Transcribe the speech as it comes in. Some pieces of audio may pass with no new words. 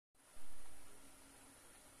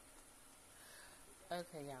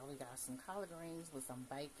Okay, y'all, we got some collard greens with some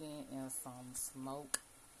bacon and some smoked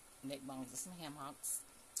neck bones and some ham hocks.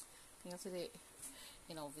 You know, to that.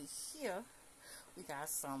 And over here, we got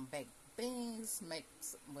some baked beans,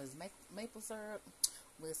 maple syrup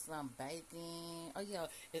with some bacon. Oh yeah,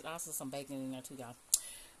 there's also some bacon in there too, y'all.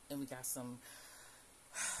 And we got some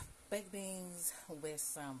baked beans with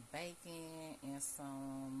some bacon and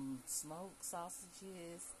some smoked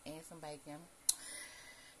sausages and some bacon.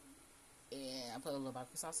 And I put a little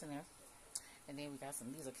barbecue sauce in there. And then we got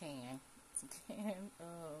these are canned, some canned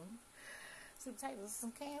sweet potatoes,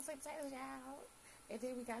 some canned sweet potatoes, y'all. And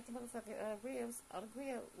then we got the motherfucking ribs on the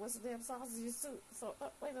grill with some damn sausages too. So,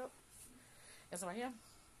 wait up. And so right here,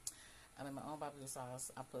 I made my own barbecue sauce.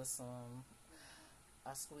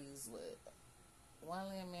 I squeezed with one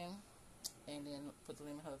lemon and then put the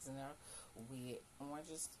lemon hubs in there with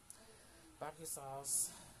oranges, barbecue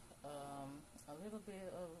sauce, a little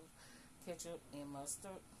bit of ketchup and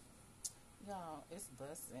mustard. Y'all, it's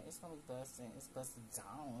busting. It's gonna be busting. It's busting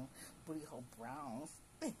down. Booty hole brown.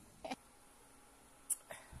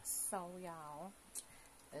 So, y'all,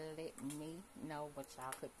 let me know what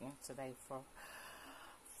y'all cooking today for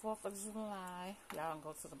 4th of July. Y'all gonna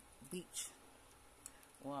go to the beach.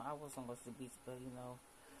 Well, I was gonna go to the beach, but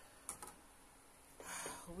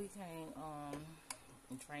we can't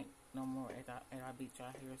drink no more at our beach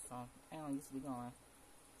out here, so I don't used to be going.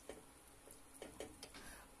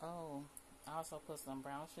 Oh, I also put some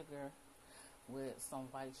brown sugar with some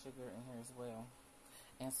white sugar in here as well,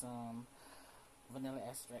 and some vanilla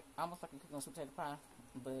extract, almost like you cook on sweet potato pie,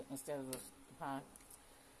 but instead of the pie,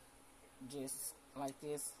 just like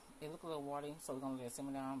this. It look a little watery, so we're gonna let it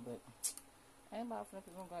simmer down. But I ain't about to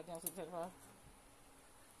cook on goddamn sweet potato pie.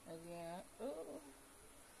 Again,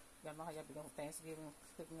 y'all know how y'all be doing Thanksgiving,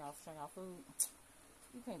 cooking off, sharing y'all food.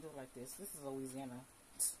 You can't do it like this. This is Louisiana.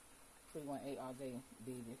 318 all day,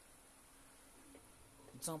 baby.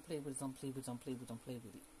 Don't play with it. Don't play with it. Don't play with it. Don't play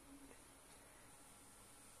with it.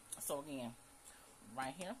 So again,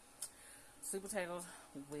 right here, sweet potatoes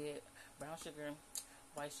with brown sugar,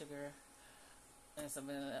 white sugar, and some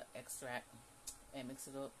vanilla extract, and mix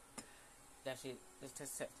it up. That shit just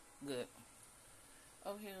tastes good.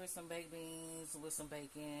 Over here is some baked beans with some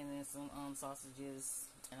bacon and some sausages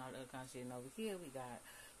and all the other kind of shit. And over here we got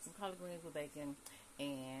some collard greens with bacon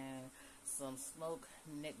and some smoked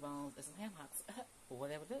neck bones and some ham hocks.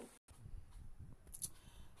 Whatever do.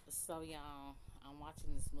 So y'all, I'm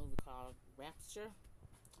watching this movie called Rapture.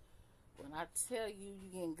 When I tell you, you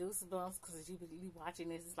getting goosebumps because you be watching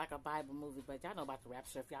this. It's like a Bible movie, but y'all know about the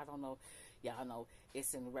rapture. If y'all don't know, y'all know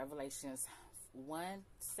it's in Revelations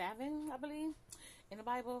 1:7, I believe, in the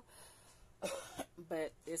Bible.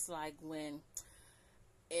 But it's like when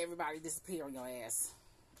everybody disappear on your ass,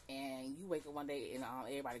 and you wake up one day and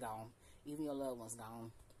everybody gone, even your loved ones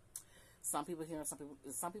gone. Some people here,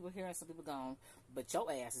 some people here, and some people gone, but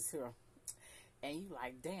your ass is here, and you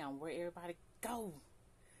like, damn, where everybody go?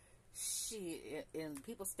 Shit, and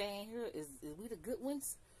people staying here, is we the good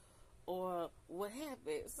ones, or what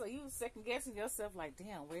happened? So you second guessing yourself, like,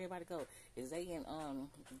 damn, where everybody go? Is they in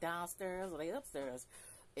downstairs or they upstairs?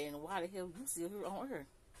 And why the hell you still here on Earth?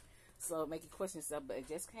 So make you question yourself. But it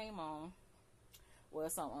just came on. Well,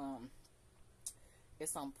 it's on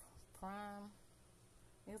Prime.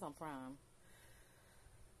 It's on Prime.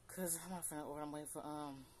 Cause I'm not finna order. I'm waiting for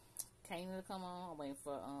Kanan to come on. I'm waiting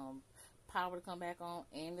for Power to come back on,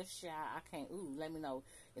 and The Chi. I can't. Let me know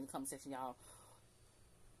in the comment section, y'all.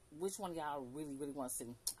 Which one y'all really want to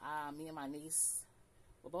see? Me and my niece,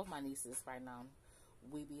 well, both my nieces right now,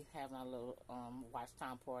 we be having a little watch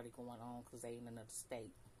time party going on because they in another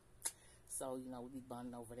state. So we be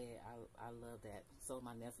bonding over there. I love that. So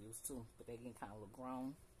my nephews too, but they getting kind of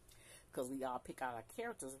grown because we all pick out our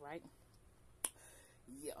characters, right?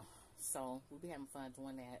 Yeah. So we be having fun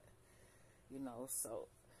doing that. So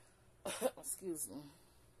excuse me.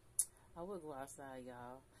 I will go outside,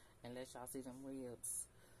 y'all, and let y'all see them ribs.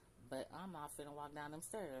 But I'm not finna walk down them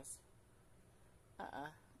stairs.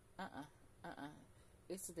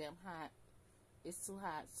 It's too damn hot. It's too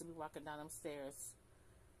hot to be walking down them stairs.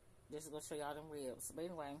 Just to go show y'all them ribs. But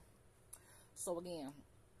anyway, so again,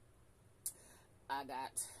 I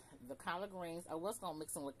got the collard greens. I was gonna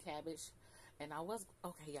mix them with cabbage, and I was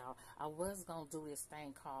gonna do this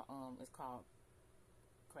thing called it's called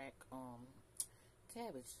crack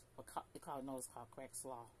cabbage. It's called crack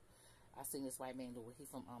slaw. I seen this white man do it. He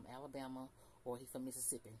from Alabama, or he from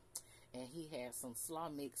Mississippi, and he had some slaw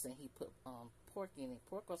mix, and he put pork in it,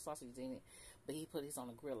 pork or sausage in it, but he put his on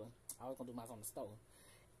the griller. I was gonna do mine on the stove,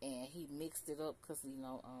 and he mixed it up because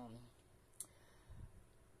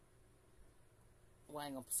well, I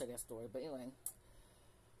ain't gonna say that story, but anyway,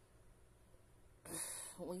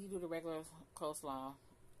 when you do the regular coleslaw,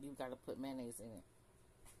 you got to put mayonnaise in it.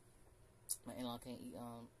 My in-law can't eat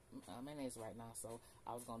mayonnaise right now, so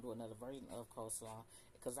I was gonna do another version of coleslaw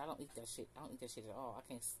because I don't eat that shit. I don't eat that shit at all. I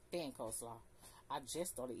can't stand coleslaw. I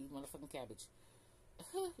just started eating motherfucking cabbage.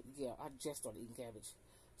 Yeah, I just started eating cabbage.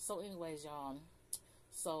 So, anyways, y'all.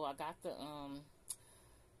 So I got the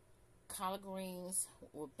collard greens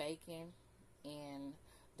with bacon and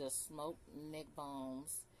the smoked neck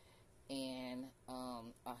bones and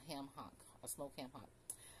a ham hock, a smoked ham hock.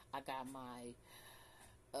 I got my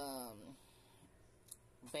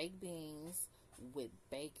baked beans with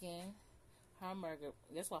bacon, hamburger.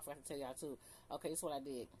 That's what I forgot to tell y'all too. Okay, this is what I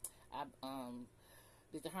did. I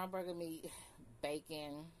did the hamburger meat,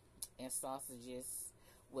 bacon, and sausages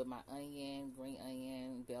with my onion, green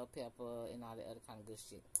onion, bell pepper, and all the other kind of good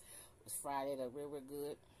shit. Fried it up real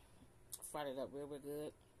good. Fried it up real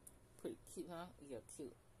good. Pretty cute, huh? Yeah,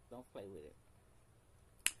 cute. Don't play with it.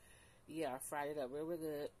 Yeah, I fried it up real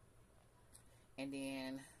good. And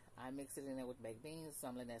then I mixed it in there with baked beans. So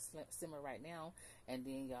I'm letting that simmer right now. And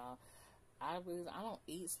then, y'all, I don't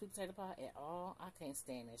eat sweet potato pie at all. I can't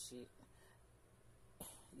stand that shit.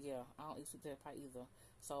 Yeah, I don't eat sweet potato pie either.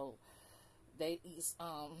 So they eat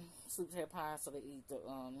sweet potato pie, so they eat the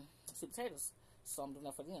sweet potatoes. So I'm doing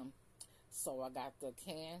that for them. So I got the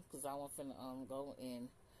can because I want finna go and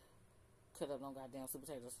cut up no goddamn sweet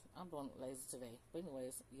potatoes. I'm doing lazy today. But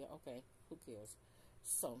anyways, yeah, okay. Who cares?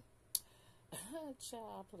 So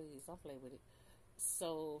child, please don't play with it.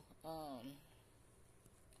 So I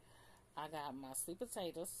got my sweet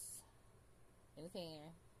potatoes in the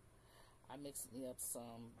can. I mixed me up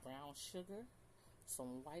some brown sugar,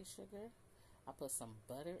 some white sugar. I put some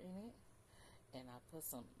butter in it, and I put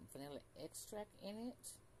some vanilla extract in it.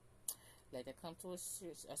 Let that come to a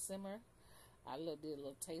simmer. I did a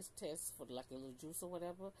little taste test for like a little juice or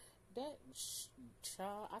whatever. That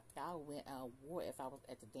child, I think I would win an award if I was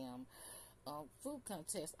at the damn food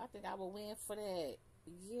contest. I think I would win for that.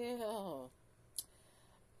 Yeah.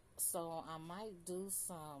 So I might do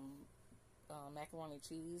some macaroni and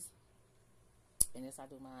cheese. And this I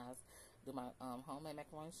do my homemade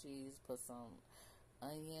macaroni and cheese. Put some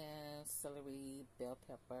onion, celery, bell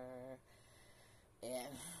pepper,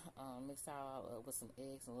 and mix it all up with some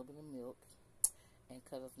eggs and a little bit of milk, and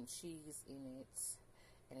cut up some cheese in it,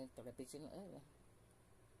 and then throw that bitch in the oven.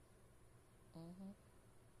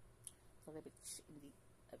 Throw that bitch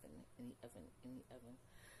in the oven.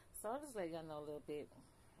 So I'll just let y'all know a little bit.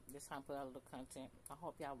 This time put out a little content. I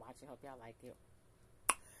hope y'all watch it. Hope y'all like it.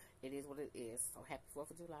 It is what it is. So happy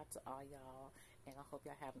 4th of July to all y'all. And I hope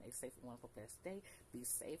y'all having a safe and wonderful, blessed day. Be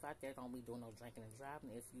safe out there. Don't be doing no drinking and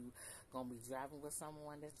driving. If you going to be driving with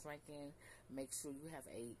someone that's drinking, make sure you have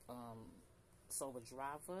a sober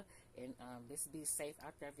driver. And just be safe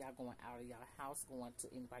out there if y'all going out of y'all house, going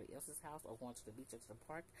to anybody else's house, or going to the beach or to the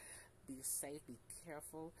park. Be safe. Be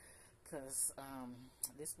careful. Because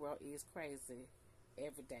this world is crazy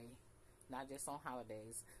every day. Not just on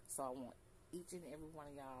holidays. So I want each and every one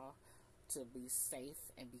of y'all to be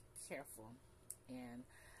safe and be careful. And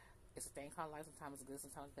it's a thing called life. Sometimes it's good,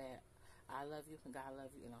 sometimes bad. I love you and God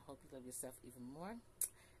love you, and I hope you love yourself even more.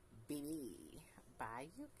 Baby,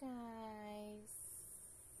 bye you guys.